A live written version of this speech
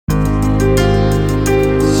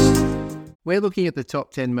We're looking at the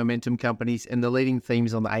top 10 momentum companies and the leading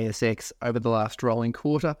themes on the ASX over the last rolling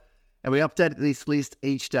quarter, and we update this list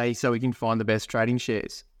each day so we can find the best trading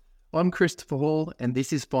shares. I'm Christopher Hall, and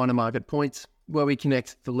this is Finer Market Points, where we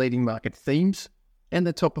connect the leading market themes and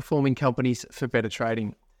the top performing companies for better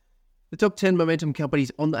trading. The top 10 momentum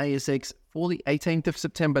companies on the ASX for the 18th of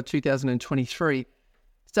September 2023,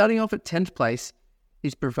 starting off at 10th place,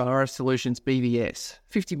 is Bravura Solutions BVS,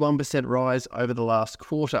 51% rise over the last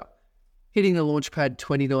quarter. Hitting the launchpad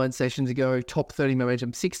 29 sessions ago, top 30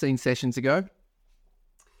 momentum 16 sessions ago.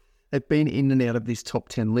 They've been in and out of this top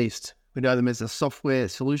 10 list. We know them as a software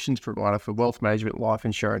solutions provider for wealth management, life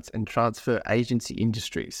insurance and transfer agency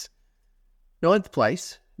industries. 9th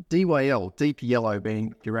place, DYL, Deep Yellow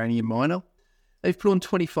being uranium miner. They've put on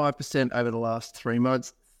 25% over the last 3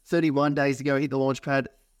 months. 31 days ago hit the launchpad,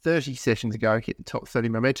 30 sessions ago hit the top 30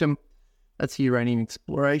 momentum. That's uranium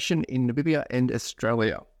exploration in Namibia and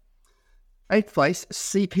Australia. 8th place,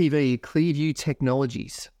 CPV, Clearview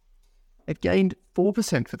Technologies. They've gained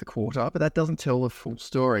 4% for the quarter, but that doesn't tell the full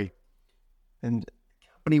story. And the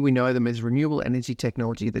company, we know them as renewable energy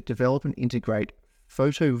technology that develop and integrate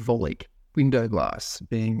photovoltaic window glass,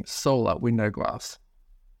 being solar window glass.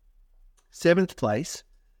 7th place,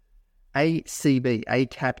 ACB,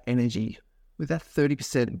 ACAP Energy, with that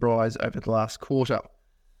 30% rise over the last quarter.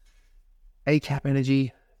 ACAP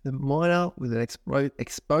Energy, the miner with an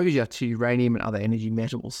exposure to uranium and other energy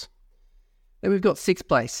metals. Then we've got 6th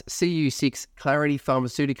place, CU6, Clarity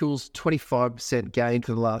Pharmaceuticals, 25% gain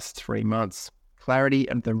for the last 3 months. Clarity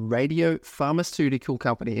and the radio pharmaceutical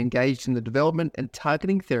company engaged in the development and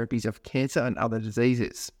targeting therapies of cancer and other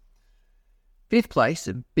diseases. 5th place,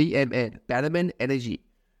 BMN, Bannerman Energy,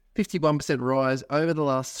 51% rise over the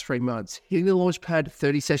last 3 months, hitting the launchpad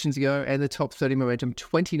 30 sessions ago and the top 30 momentum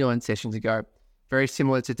 29 sessions ago. Very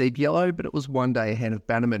similar to Deep Yellow, but it was 1 day ahead of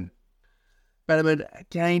Bannerman. Bannerman,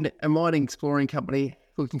 again, a mining exploring company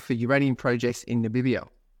looking for uranium projects in Namibia.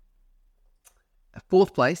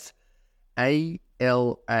 4th place, ALA,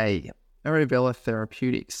 Arovella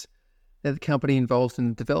Therapeutics. They're the company involved in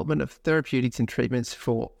the development of therapeutics and treatments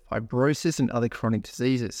for fibrosis and other chronic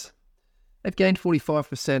diseases. They've gained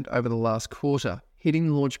 45% over the last quarter, hitting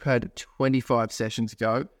the launchpad 25 sessions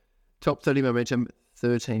ago, top 30 momentum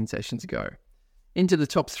 13 sessions ago. Into the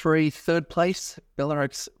top 3, 3rd place,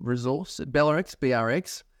 Belarus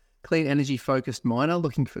BRX, clean energy focused miner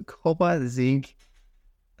looking for copper, zinc,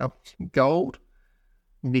 gold,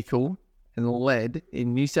 nickel and lead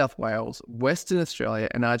in New South Wales, Western Australia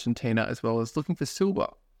and Argentina, as well as looking for silver.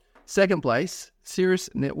 2nd place, Cirrus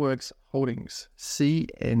Networks Holdings,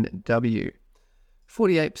 CNW.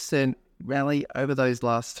 48% rally over those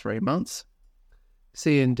last 3 months.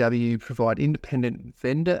 CNW provide independent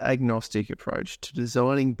vendor-agnostic approach to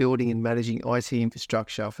designing, building and managing IT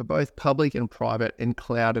infrastructure for both public and private and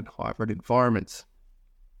cloud and hybrid environments.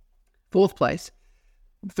 4th place,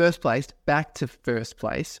 first place, back to first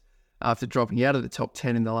place after dropping out of the top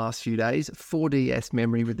 10 in the last few days, 4DS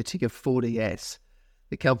Memory with the ticker 4DS.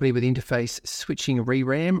 The company with interface switching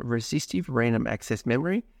ReRAM, resistive random access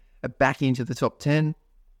memory, are back into the top 10,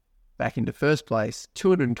 back into first place,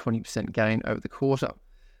 220% gain over the quarter.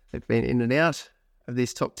 They've been in and out of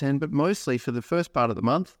this top 10, but mostly for the first part of the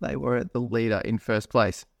month, they were the leader in first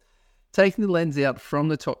place. Taking the lens out from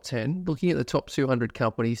the top 10, looking at the top 200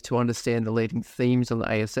 companies to understand the leading themes on the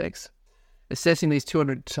ASX, assessing these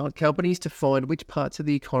 200 companies to find which parts of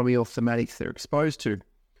the economy or thematics they're exposed to.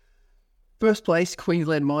 First place,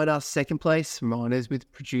 Queensland miner. 2nd place, miners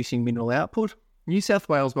with producing mineral output. New South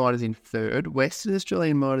Wales miners in 3rd. Western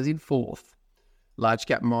Australian miners in 4th. Large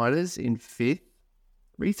cap miners in 5th.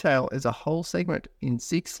 Retail as a whole segment in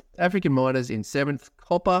 6th. African miners in 7th.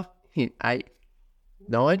 Copper in 8th.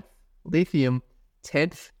 9th. Lithium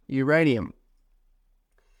 10th. Uranium.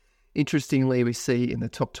 Interestingly, we see in the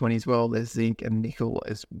top 20 as well, there's zinc and nickel,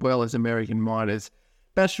 as well as American miners,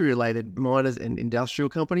 battery-related miners and industrial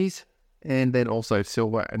companies, and then also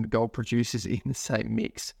silver and gold producers in the same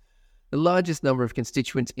mix. The largest number of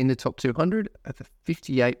constituents in the top 200 are the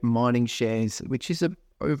 58 mining shares, which is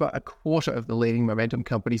over a quarter of the leading momentum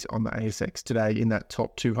companies on the ASX today in that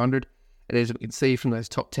top 200. And as we can see from those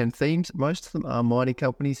top 10 themes, most of them are mining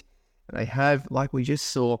companies, and they have, like we just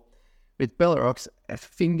saw with Belarus, a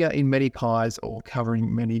finger in many pies or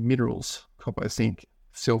covering many minerals, copper, zinc,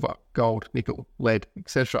 silver, gold, nickel, lead,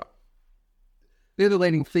 etc. They're the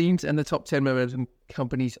leading themes and the top 10 momentum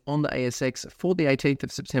companies on the ASX for the 18th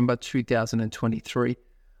of September 2023.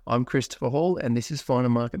 I'm Christopher Hall, and this is Finer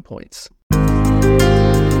Market Points.